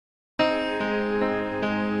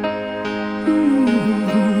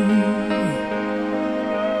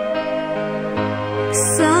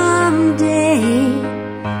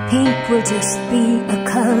will just be a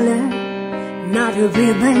color, not a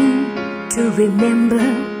ribbon to remember,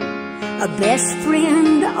 a best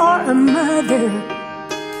friend or a mother.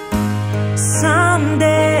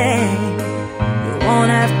 Someday you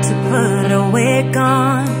won't have to put a wig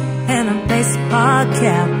on, and a baseball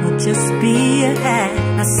cap will just be a hat.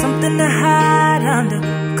 Not something to hide under,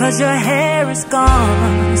 'cause your hair is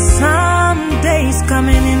gone. Someday's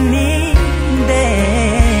coming in midday.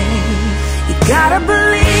 You gotta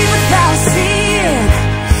believe without seeing.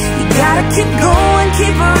 You gotta keep going,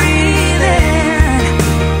 keep breathing.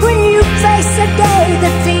 When you face a day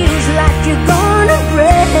that feels like you're gonna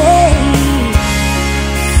break,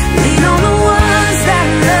 lean on the ones that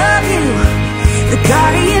love you, the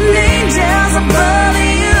guardian angels above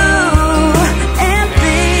you, and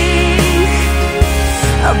think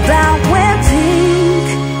about where pink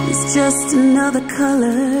is just another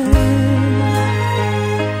color.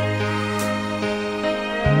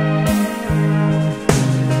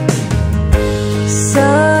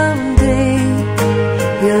 Someday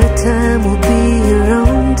your time will be your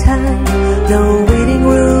own time. No waiting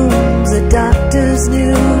rooms or doctor's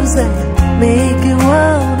news that make you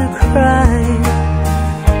wanna cry.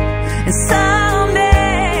 And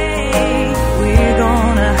someday we're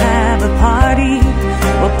gonna have a party.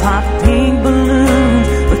 We'll pop pink balloons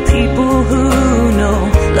with people who know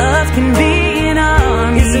love can be an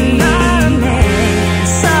army.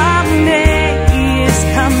 Someday is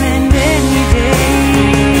coming any day.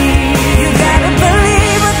 You gotta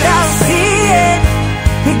believe without seeing.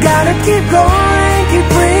 You gotta keep going, keep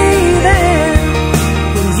breathing.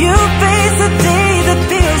 When you face a day that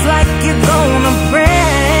feels like you're gonna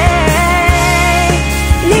break,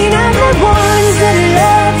 lean on the ones that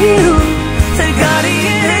love you, the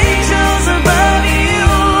guardian angels above you,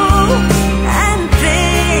 and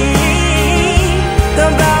think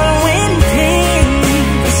about when pink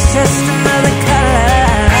is just another color.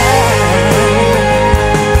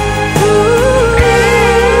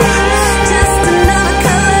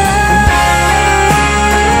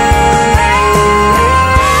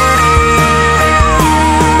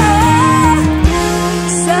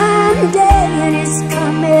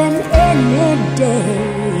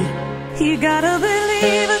 You gotta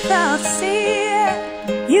believe without seeing.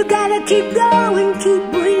 You gotta keep going, keep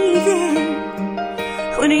breathing.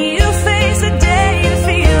 When you face a day that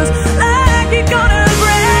feels like you're gonna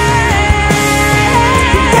break,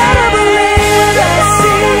 you gotta believe without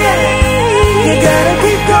seeing. You gotta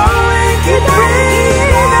keep going, keep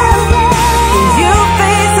breathing. When you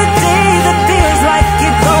face a day that feels like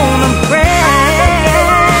you're gonna break,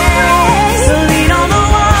 so lean on the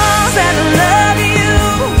ones that love you,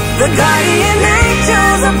 the guardian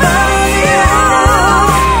angels above you,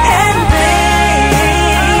 and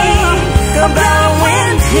think about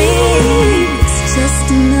when pink's just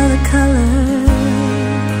another color.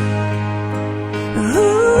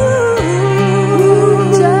 Ooh,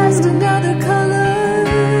 just another color.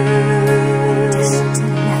 Just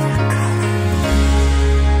another color.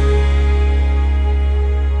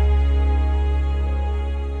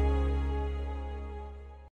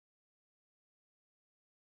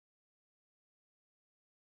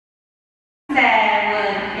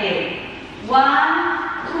 Seven, eight. 1,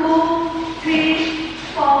 2, 3,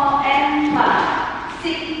 4, and 5.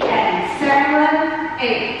 6 and 7,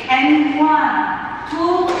 8, and 1,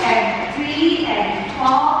 2 and 3 and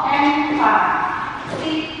 4 and 5.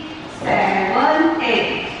 6, 7,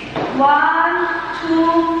 8. 1,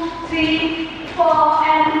 2, 3, 4,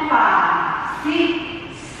 and 5. 6,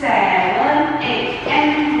 7, 8,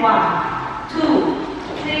 and 1, 2,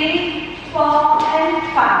 3, 4, and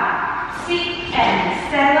 5. 6 and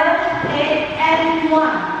 7, 8 and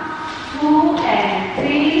 1, 2 and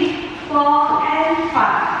 3, 4 and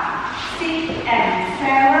 5. 6 and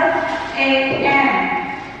 7, 8